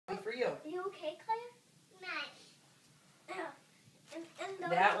for you. Are you okay, Claire? Nice.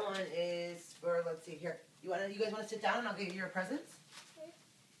 That one is for, let's see, here. You guys want to sit down and I'll give you your presents?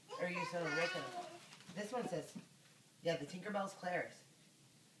 Or are you still written? This one says, yeah, the Tinkerbell's Claire's.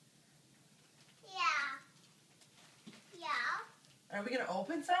 Yeah. Yeah. Are we going to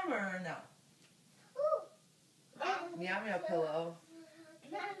open some or no? Ooh. Meow Meow pillow.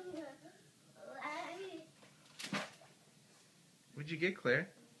 What'd you get, Claire?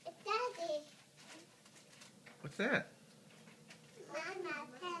 Daddy. What's that? Mama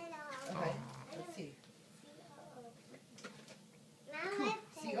pillow. Okay, let's see. Mama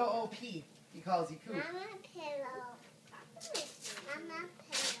C-O-O-P. He calls you Coop. Mama pillow. Mama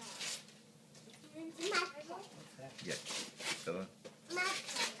pillow. My pillow. What's that? Yeah. Pillow. My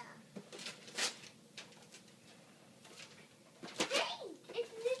pillow. Hey!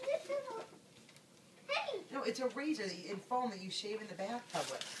 It's this pillow. Hey! No, it's a razor in foam that you shave in the bathtub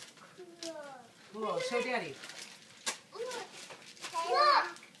with. Cool. Cool. Show Daddy. Look.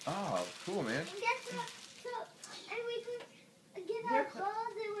 Oh, cool, man. And guess what? So, and we can get Here, our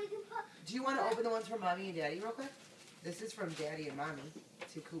balls and we can put... Do you want to open the ones from Mommy and Daddy real quick? This is from Daddy and Mommy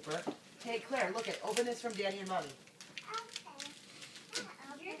to Cooper. Hey, Claire, look it. Open this from Daddy and Mommy. Okay.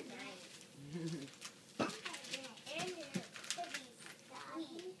 You're nice.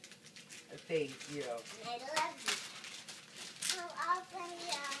 Thank you. I love you. So I'll play,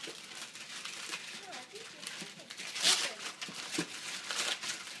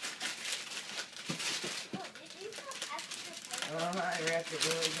 I wrapped it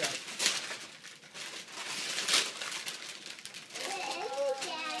really good.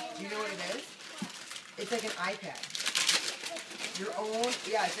 Do you know what it is? It's like an iPad. Your own,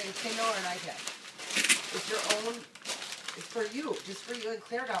 yeah, it's like a Kindle or an iPad. It's your own, it's for you, just for you, and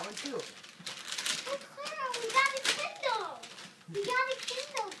Claire got one too. Oh, Claire, we got a Kindle. We got a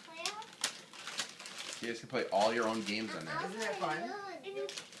Kindle, Claire. You guys can play all your own games on there. Isn't that fun?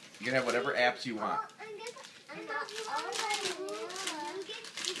 You can have whatever apps you want.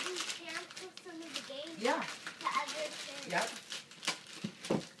 Yeah. Yep.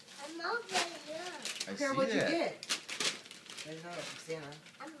 I'm opening yours. I see Claire, what'd you that. get? I don't know, from Santa.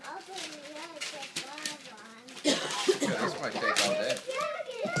 I'm opening yours with one. Yeah, this might take all day.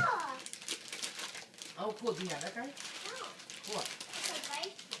 Oh, cool. Do you have that guy? No. Cool. It's a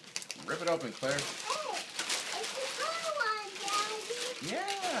bicycle. Rip it open, Claire. Hey, it's the color one, Daddy. Yeah.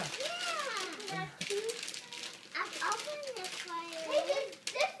 Yeah. I'm opening this one. Hey, there's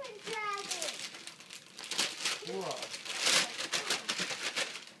different dragons. Cool.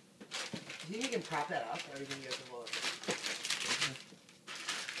 Do you think you can prop that up, or you can get the bullet?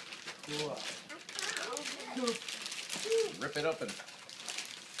 Cool. I can't open it. Cool. Rip it open.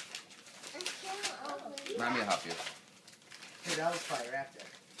 I can't open it. Mommy will help you. Hey, that was fire wrapped it.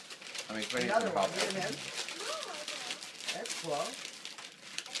 I mean, Claire needs Another some one. help. Get him in. That's cool.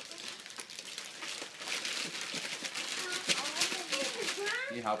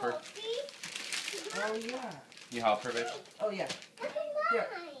 Can you help her? Oh, yeah. Can you help her, bitch? Oh, yeah. Look Here. at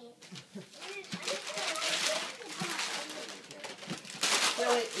mine.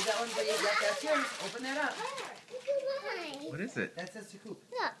 Wait, is that one for you? Yep, that's yours. Open that up. Look at mine. What is it? That says to Coop.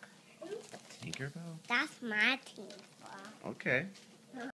 Look, Tinkerbell? that's my team. Okay.